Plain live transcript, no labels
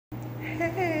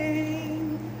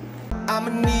I'm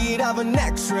in need of an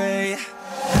X-ray.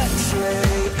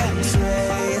 X-ray,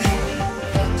 X-ray,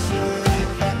 X-ray,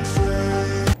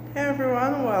 X-ray. Hey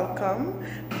everyone, welcome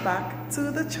back to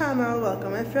the channel.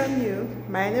 Welcome if you're new.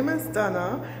 My name is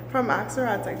Donna from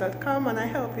radiography.com, and I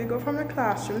help you go from the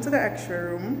classroom to the X-ray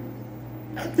room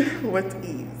with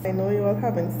ease. I know you all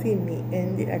haven't seen me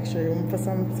in the X-ray room for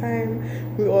some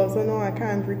time. We also know I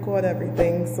can't record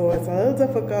everything, so it's a little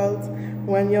difficult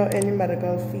when you're in the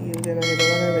medical field. You know, you don't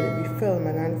want to really be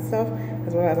filming and stuff,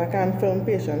 as well as I can't film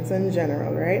patients in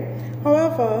general, right?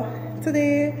 However,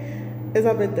 today is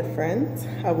a bit different.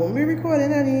 I won't be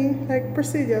recording any like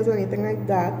procedures or anything like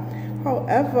that.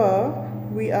 However,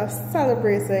 we are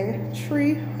celebrating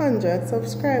 300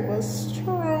 subscribers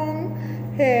strong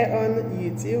here on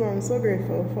YouTube. I'm so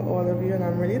grateful for all of you, and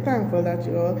I'm really thankful that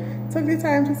you all took the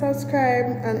time to subscribe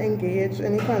and engage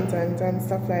in the content and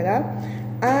stuff like that.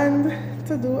 And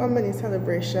to do a mini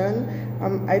celebration,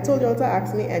 I told you all to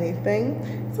ask me anything.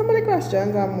 Some of the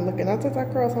questions, I'm looking at it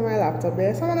across on my laptop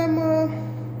there. Some of them are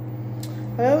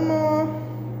a little more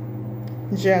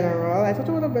general. I thought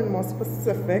it would have been more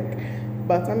specific,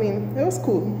 but I mean, it was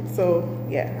cool. So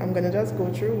yeah, I'm gonna just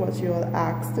go through what you all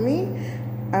asked me.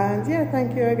 And yeah,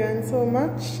 thank you again so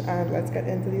much, and let's get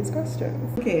into these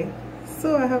questions. Okay,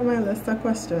 so I have my list of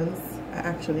questions. I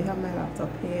actually have my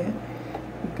laptop here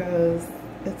because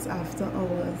it's after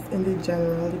hours in the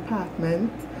general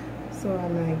department, so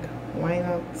I'm like, why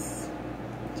not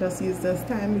just use this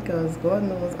time, because God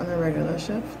knows on a regular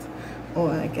shift or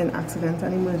like an accident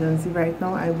and emergency right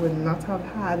now, I would not have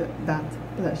had that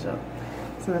pleasure.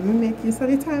 So let me make use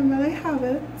of the time that I have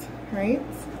it, right?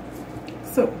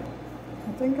 So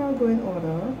I think I'll go in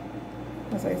order.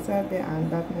 As I said, there aren't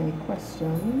that many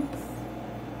questions.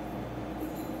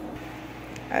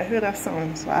 I heard a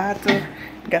sound, so I had to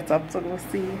get up to go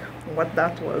see what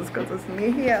that was, because it's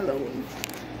me here alone.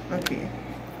 Okay,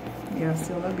 yes,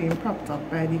 you're all being propped up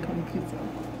by the computer.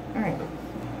 Alright,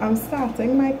 I'm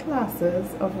starting my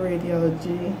classes of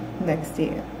radiology next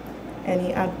year.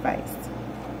 Any advice?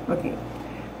 Okay,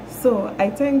 so I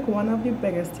think one of the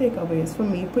biggest takeaways for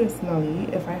me personally,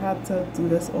 if I had to do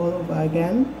this all over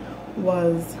again,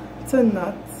 was to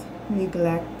not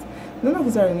neglect, not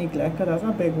necessarily neglect, because that's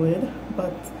a big word,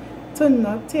 but to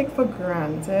not take for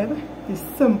granted the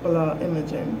simpler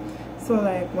imaging. So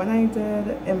like when I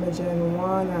did imaging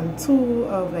 1 and 2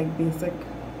 of like basic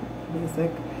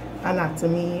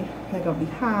anatomy, like of the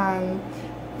hand,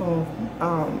 of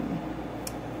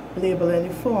labeling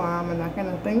the forearm and that kind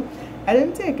of thing, I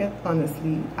didn't take it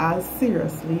honestly as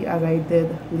seriously as I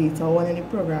did later on in the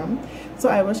program. So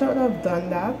I wish I would have done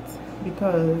that,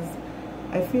 because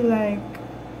I feel like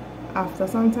after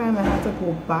some time I had to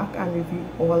go back and review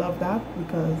all of that,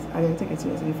 because I didn't take it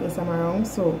seriously the first time around,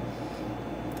 so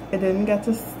it didn't get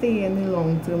to stay in the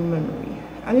long-term memory.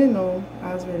 And you know,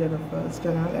 as radiographers,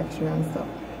 general X-ray and stuff,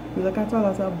 we look at a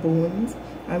lot of bones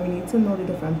and we need to know the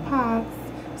different parts.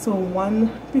 So one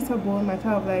piece of bone might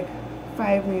have like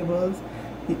 5 labels,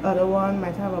 the other one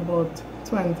might have about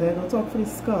 20. Don't talk for the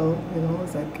skull, you know,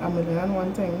 it's like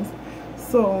 1,000,001 things.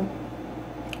 So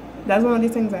that's one of the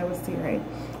things I would say, right?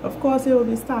 Of course, you will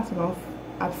be starting off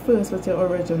at first with your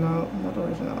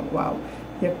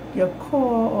your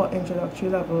core or introductory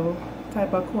level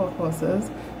type of core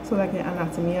courses. So like your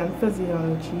anatomy and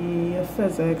physiology, your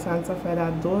physics and stuff like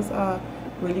that. Those are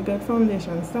really good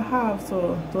foundations to have,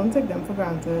 so don't take them for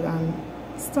granted, and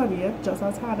study it just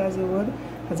as hard as you would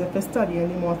as if you're studying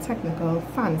the more technical,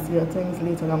 fancier things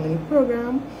later on in the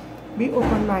program. Be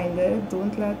open-minded.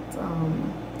 Don't let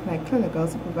like clinical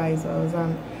supervisors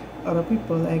and other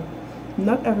people, like,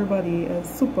 not everybody is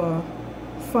super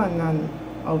fun and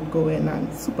outgoing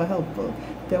and super helpful.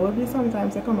 There will be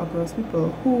sometimes I come across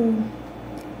people who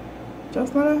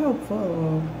just not helpful,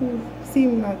 or who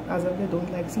seem like as if they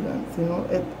don't like students. You know,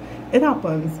 it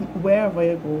happens wherever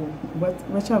you go,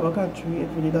 whichever country, it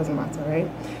really doesn't matter, right?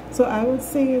 So I would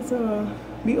say to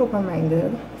be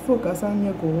open-minded, focus on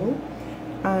your goal,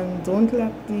 and don't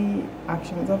let the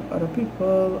actions of other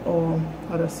people or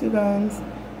other students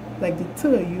like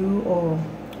deter you or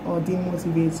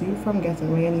demotivate you from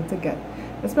getting where you need to get.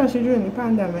 Especially during the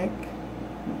pandemic,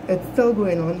 it's still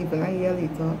going on even a year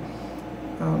later.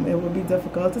 It will be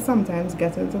difficult to sometimes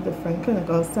get into different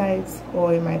clinical sites,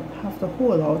 or you might have to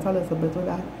hold out a little bit of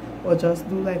that, or just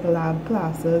do like lab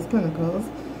classes, clinicals.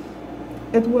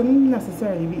 It wouldn't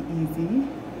necessarily be easy,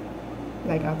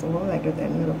 like at all, like with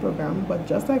any other program, but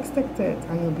just like stick to it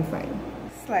and you'll be fine.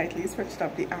 Slightly switched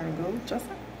up the angle, just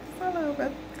a little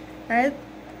bit, right?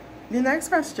 The next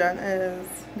question is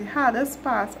the hardest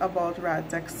part about Rad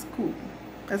Tech school.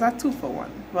 It's a 2-for-1.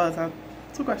 Well, it's a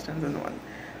 2 questions in one.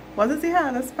 What is the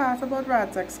hardest part about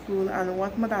Rad Tech school, and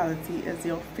what modality is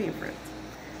your favorite?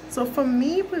 So for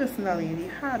me personally, the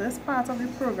hardest part of the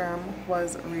program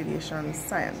was radiation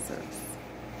sciences.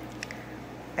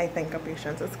 I think a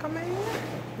patient is coming.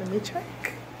 Let me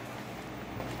check.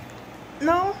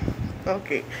 No?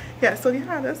 Okay. Yeah, so the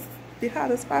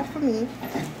hardest part for me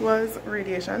was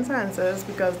radiation sciences,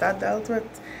 because that dealt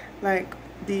with like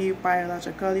the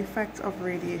biological effect of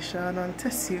radiation on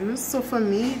tissues. So for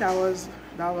me that was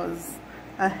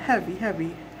a heavy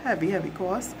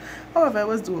course. However, it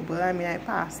was doable. I mean, I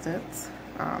passed it,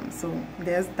 so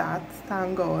there's that,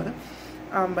 thank God.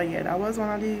 But yeah, that was one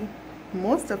of the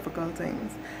most difficult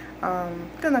things.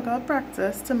 Clinical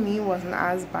practice to me wasn't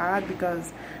as bad,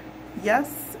 because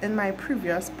yes, in my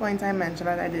previous point I mentioned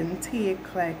that I didn't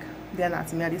take like the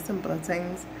anatomy or the simple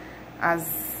things as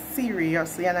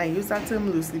seriously, and I use that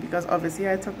term loosely because obviously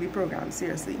I took the program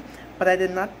seriously, but I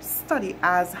did not study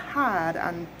as hard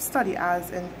and study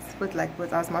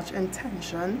with as much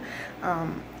intention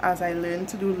as I learned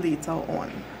to do later on.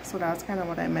 So that's kind of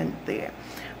what I meant there.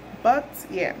 But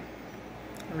yeah,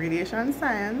 radiation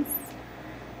science,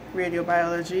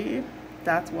 radiobiology,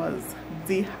 that was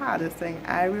the hardest thing.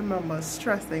 I remember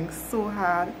stressing so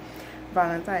hard.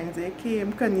 Valentine's Day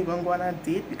came, couldn't even go on a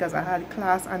date because I had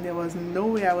class, and there was no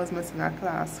way I was missing a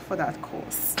class for that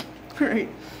course. Right?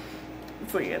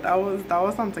 So yeah, that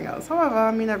was something else. However,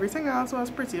 I mean, everything else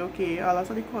was pretty okay. A lot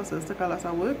of the courses took a lot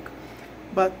of work,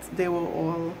 but they were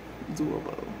all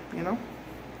doable, you know.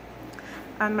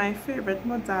 And my favorite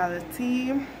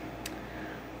modality,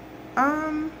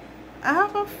 I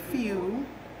have a few.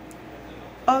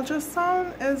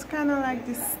 Ultrasound is kind of like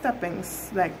the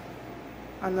like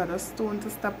another stone to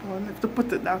step on, if to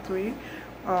put it that way.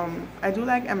 I do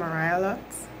like MRI a lot.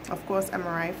 Of course,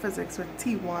 MRI physics with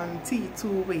T1,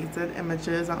 T2 weighted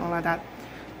images and all of that.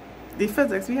 The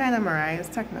physics behind MRI is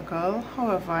technical.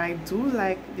 However, I do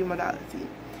like the modality.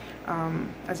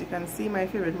 As you can see, my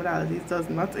favorite modalities does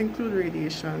not include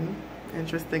radiation,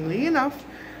 interestingly enough.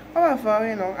 However,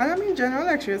 you know, and I mean, general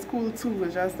lecture is cool too.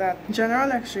 It's just that general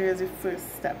lecture is the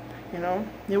first step. You know,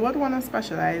 you would want to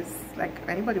specialize, like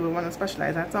anybody would want to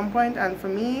specialize at some point, and for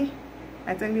me,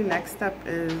 I think the next step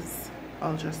is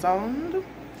ultrasound.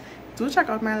 Do check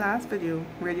out my last video,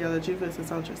 radiology versus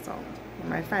ultrasound. You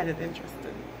might find it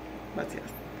interesting, but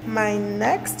yes. My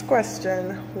next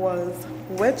question was,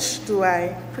 which do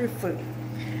I prefer,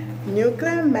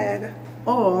 nuclear med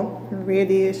or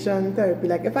radiation therapy?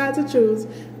 Like if I had to choose,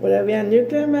 would I be a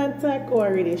nuclear med tech or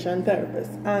a radiation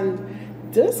therapist? And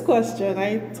this question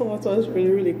I thought was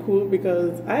really cool,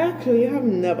 because I actually have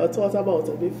never thought about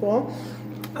it before.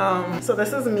 So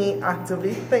this is me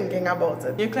actively thinking about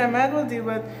it. Nuclear med will deal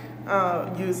with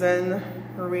using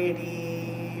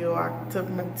radioactive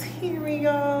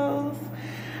materials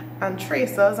and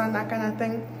tracers and that kind of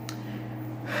thing.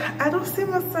 I don't see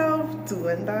myself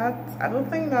doing that. I don't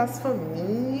think that's for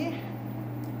me.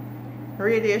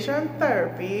 Radiation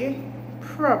therapy,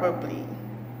 probably.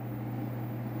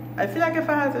 I feel like if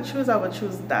I had to choose, I would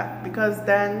choose that, because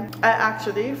then I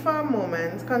actually for a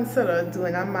moment considered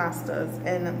doing a master's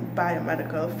in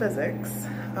biomedical physics.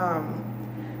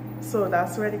 So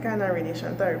that's where the kind of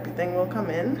radiation therapy thing will come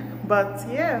in. But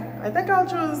yeah, I think I'll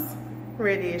choose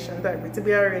radiation therapy to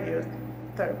be a radiation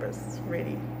therapist.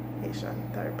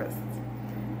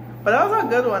 But that was a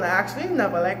good one. I actually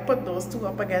never like put those two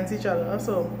up against each other.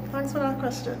 So thanks for that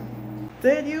question.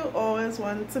 Did you always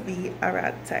want to be a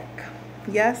Rad Tech?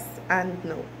 Yes and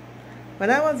no. When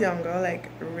I was younger, like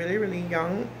really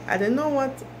young, I didn't know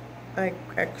what like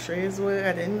x-rays were.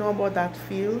 I didn't know about that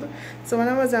field. So when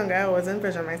I was younger, I always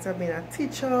envisioned myself being a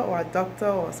teacher or a doctor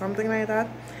or something like that.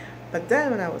 But then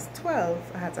when I was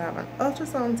 12, I had to have an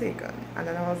ultrasound taken, and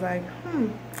then I was like, I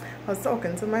was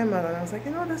talking to my mother, and I was like,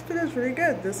 you know, this field is really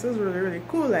good. This is really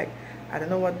cool. Like, I don't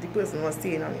know what the person was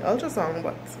saying on the ultrasound,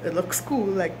 but it looks cool,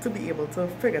 like, to be able to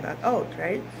figure that out,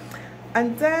 right?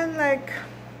 And then, like,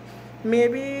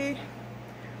 maybe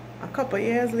a couple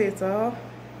years later,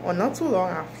 or not too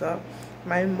long after,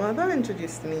 my mother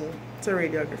introduced me to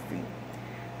radiography,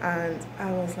 and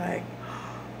I was like,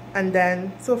 and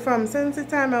then, so since the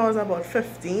time I was about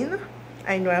 15,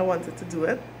 I knew I wanted to do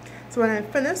it. So when I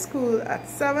finished school at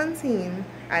 17,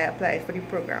 I applied for the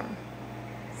program.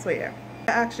 So yeah.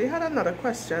 I actually had another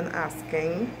question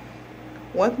asking,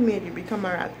 what made you become a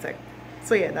Rad Tech?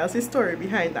 So yeah, that's the story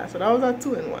behind that. So that was a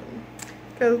 2-in-1.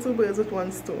 Kill two birds with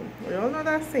one stone. We all know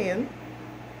that saying.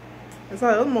 It's a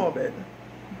little morbid,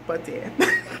 but yeah.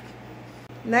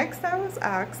 Next, I was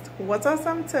asked, what are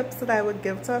some tips that I would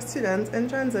give to a student in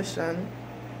transition,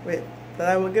 that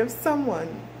I would give someone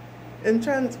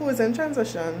who is in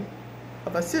transition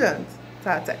of a student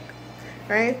Rad Tech.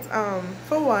 Right?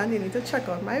 For one, you need to check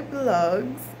out my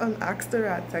blogs on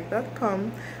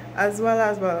radtech.com, as well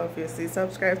as, well, obviously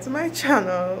subscribe to my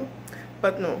channel.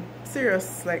 But no,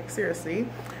 seriously,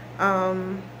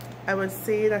 I would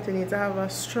say that you need to have a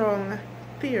strong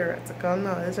theoretical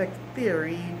knowledge, like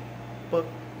theory, book,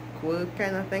 work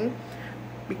kind of thing,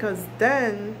 because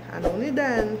then, and only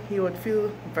then, you would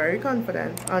feel very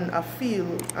confident on a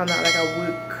field, on like a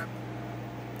work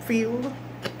field.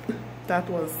 That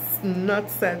was not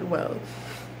said well.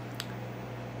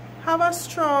 Have a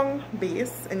strong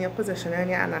base in your position and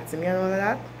your anatomy and all of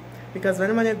that, because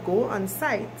when you go on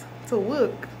site to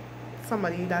work,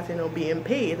 somebody that, you know, being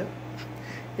paid,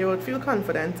 you would feel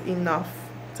confident enough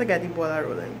to get the ball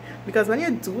rolling. Because when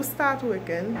you do start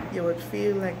working, you would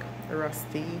feel like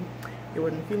rusty, you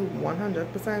wouldn't feel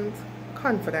 100%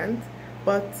 confident,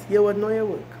 but you would know your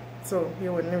work, so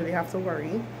you wouldn't really have to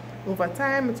worry. Over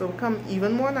time, it will come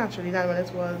even more naturally than when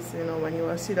it was, you know, when you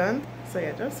were a student. So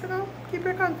yeah, just, you know, keep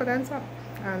your confidence up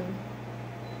and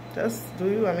just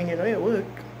do, I mean, you know your work,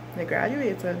 you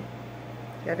graduated,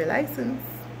 you have your license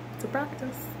to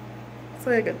practice, so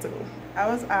you're good to go. I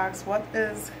was asked, what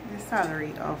is the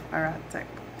salary of a Rad Tech?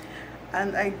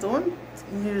 And I don't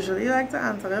usually like to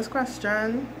answer this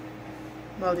question,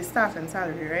 well, the starting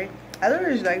salary, right? I don't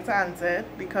usually like to answer it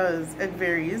because it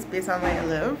varies based on where you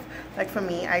live. Like for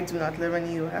me, I do not live in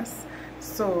the US,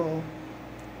 so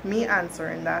me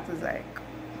answering that is like,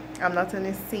 I'm not in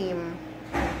the same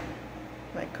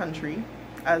like country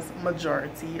as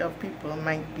majority of people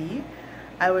might be.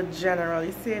 I would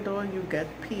generally say though, you get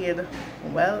paid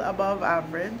well above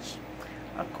average.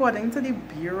 According to the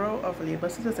Bureau of Labor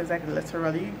Statistics, like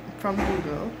literally from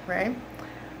Google, right?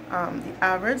 The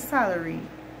average salary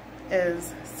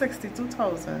is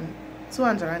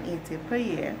 $62,280 per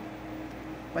year,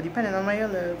 but depending on where you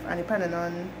live and depending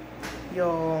on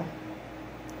your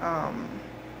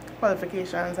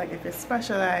qualifications, like if you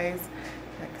specialize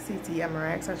like CT,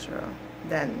 MRI, etc.,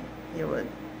 then you would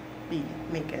be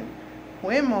making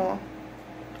way more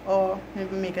or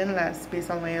maybe making less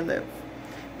based on where you live.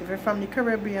 If you're from the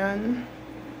Caribbean,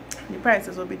 the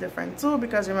prices will be different too,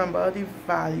 because remember, the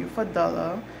value for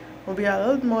dollar will be a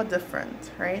little more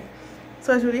different, right?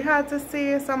 So it's really hard to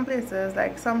say. Some places,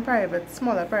 like some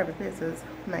smaller private places,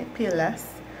 might pay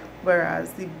less,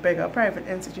 whereas the bigger private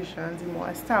institutions, the more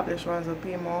established ones, will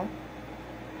pay more.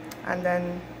 And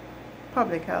then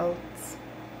public health,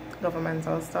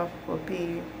 governmental stuff will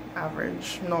pay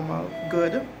average, normal,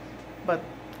 good, but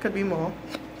could be more.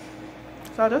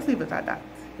 So I'll just leave it at that.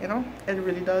 You know, it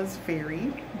really does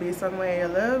vary based on where you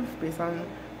live, based on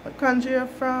what country you're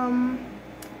from,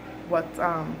 what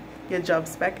your job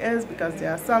spec is, because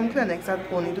there are some clinics that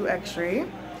only do x-ray,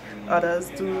 others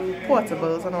do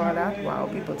portables and all that. Wow,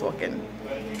 people talking.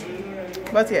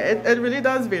 But yeah, it really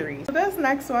does vary. So this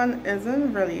next one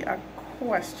isn't really a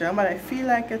question, but I feel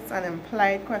like it's an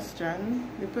implied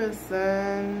question. The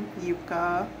person,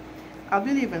 Yuka, I'll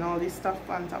be leaving all this stuff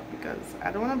on top because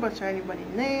I don't want to butcher anybody's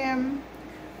name,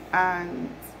 and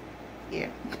yeah.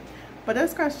 But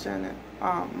this question,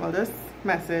 well, this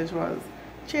message was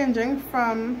changing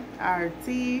from RT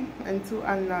into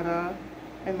another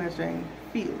imaging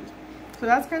field. So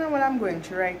that's kind of what I'm going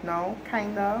through right now,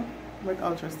 kind of with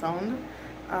ultrasound.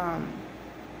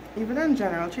 Even in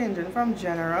general, changing from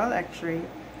general x-ray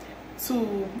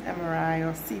to MRI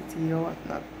or CT or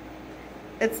whatnot,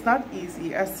 it's not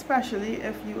easy, especially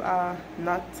if you are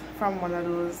not from one of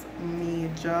those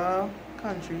major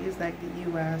countries like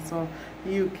the US or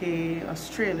UK,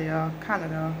 Australia,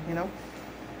 Canada, you know.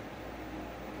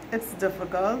 It's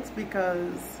difficult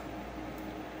because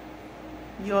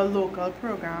your local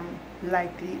program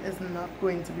likely is not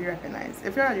going to be recognized.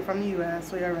 If you're already from the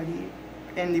US or you're already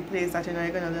in the place that you know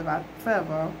you're going to live at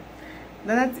forever,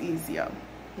 then it's easier.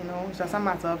 You know, it's just a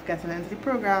matter of getting into the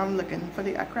program, looking for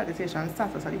the accreditation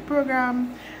status of the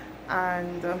program,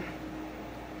 and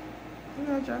you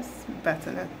know, just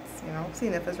betting it, you know,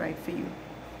 seeing if it's right for you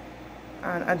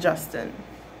and adjusting,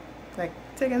 like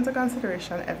take into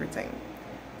consideration everything: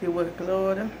 the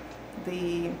workload,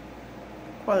 the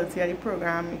quality of the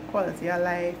program, the quality of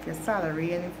life, your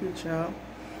salary in the future,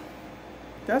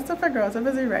 just to figure out if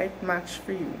it's the right match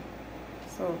for you.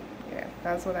 So yeah,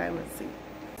 that's what I would say.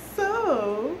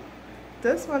 So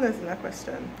this one isn't a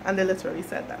question, and they literally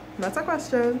said that. Not a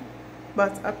question,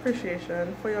 but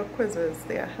appreciation for your quizzes.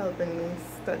 They are helping me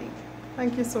study.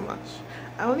 Thank you so much.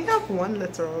 I only have one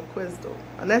literal quiz though,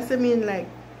 unless you mean like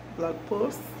blog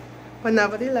posts, but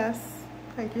nevertheless,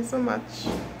 thank you so much.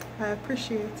 I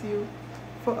appreciate you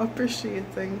for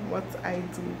appreciating what I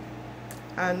do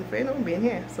and for, you know, being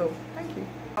here. So thank you.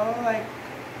 All like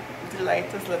the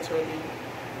light is literally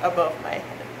above my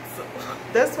head. So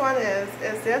this one is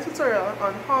their tutorial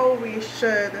on how we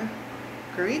should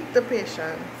greet the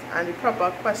patients and the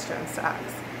proper questions to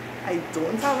ask. I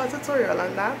don't have a tutorial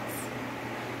on that,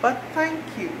 but thank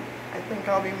you. I think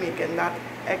I'll be making that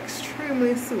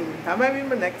extremely soon. That might be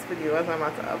my next video, as a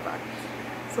matter of fact.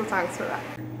 So thanks for that.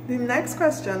 The next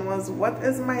question was, what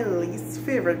is my least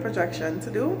favorite projection to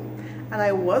do? And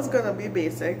I was gonna be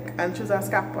basic and choose a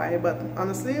scap Y, but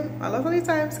honestly, a lot of the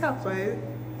time scapular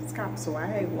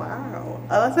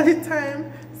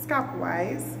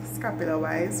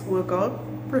wise work out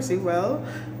pretty well.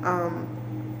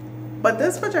 But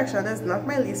this projection is not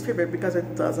my least favorite because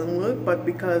it doesn't work, but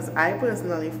because I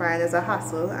personally find it's a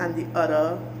hassle and the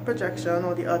other projection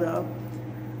or the other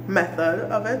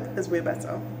method of it is way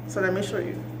better. So let me show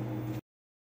you.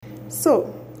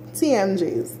 So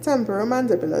TMJs,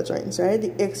 temporomandibular joints, right?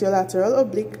 The axiolateral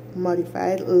oblique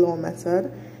modified law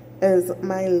method is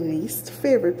my least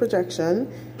favorite projection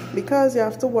because you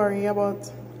have to worry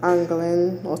about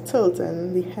angling or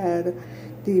tilting the head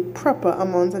the proper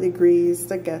amount of degrees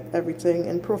to get everything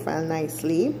in profile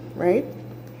nicely, right,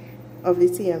 of the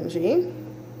TMJ,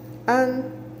 and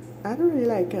I don't really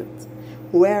like it.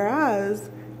 Whereas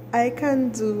I can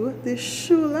do the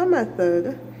Schuler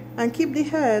method and keep the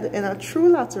head in a true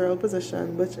lateral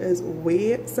position, which is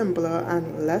way simpler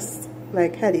and less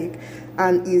like headache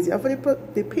and easier for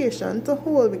the patient to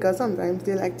hold, because sometimes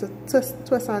they like to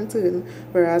twist and turn,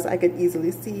 whereas I could easily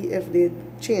see if they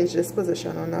change this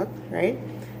position or not, right,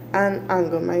 and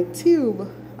angle my tube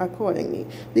accordingly.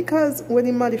 Because with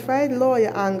the modified law, you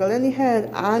angle in the head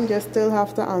and you still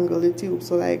have to angle the tube,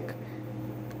 so like,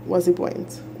 what's the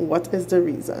point? What is the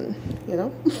reason, you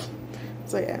know?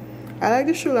 So yeah, I like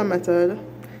the Schuler method.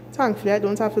 Thankfully I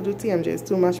don't have to do TMJs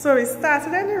too much. So we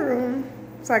started in the room,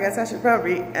 so I guess I should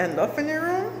probably end up in the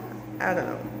room, I don't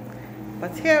know,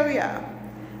 but here we are,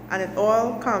 and it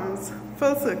all comes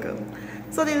full circle.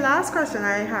 So the last question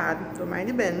I had, don't mind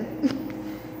the bin,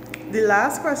 the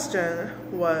last question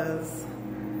was,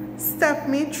 step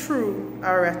me through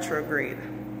a retrograde.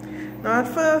 Now at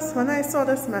first when I saw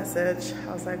this message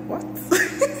I was like, what?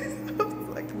 I was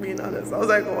like, being honest, I was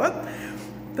like, what?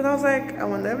 Then I was like, I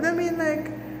wonder if they mean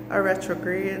like a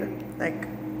retrograde, like,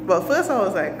 well, first I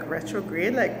was like,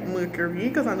 retrograde, like Mercury,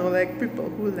 because I know like people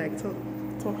who like to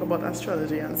talk about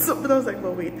astrology and stuff, but I was like,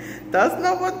 but wait, that's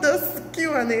not what this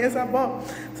Q&A is about.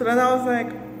 So then I was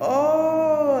like,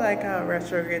 oh, like a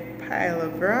retrograde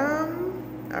pilogram,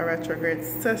 a retrograde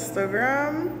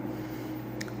cystogram.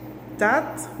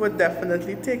 That would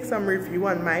definitely take some review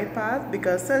on my part,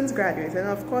 because since graduating,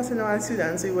 of course, you know, as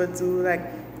students, we would do like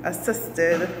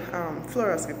assisted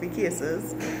fluoroscopy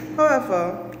cases.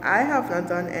 However, I have not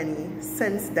done any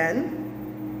since then,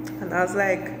 and I was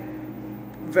like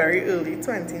very early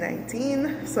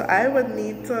 2019, so I would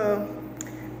need to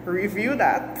review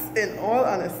that in all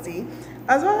honesty,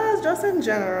 as well as just in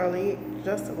generally,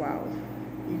 just wow,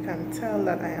 you can tell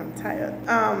that I am tired.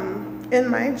 In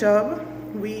my job,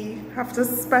 we have to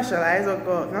specialize, or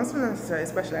go, not necessarily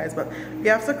specialize, but we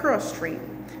have to cross train.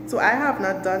 So I have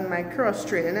not done my cross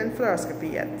training in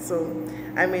fluoroscopy yet, so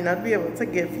I may not be able to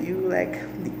give you like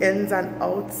the ins and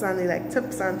outs and the like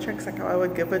tips and tricks like how I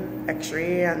would give with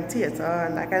x-ray and theater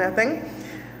and that kind of thing.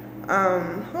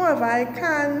 However, I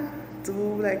can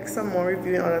do like some more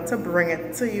review in order to bring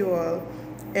it to you all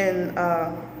in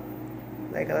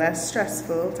like a less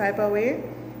stressful type of way.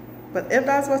 But if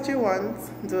that's what you want,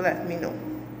 do let me know,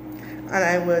 and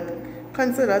I would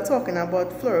consider talking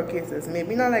about fluoro cases,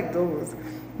 maybe not like those,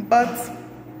 but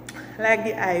like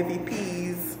the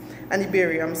IVPs and the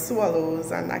barium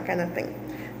swallows and that kind of thing.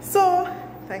 So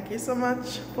thank you so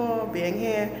much for being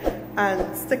here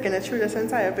and sticking it through this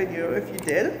entire video if you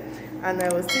did, and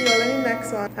I will see you all in the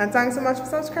next one. And thanks so much for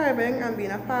subscribing and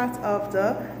being a part of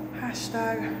the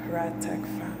 #RadTech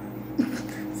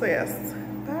fam. So yes,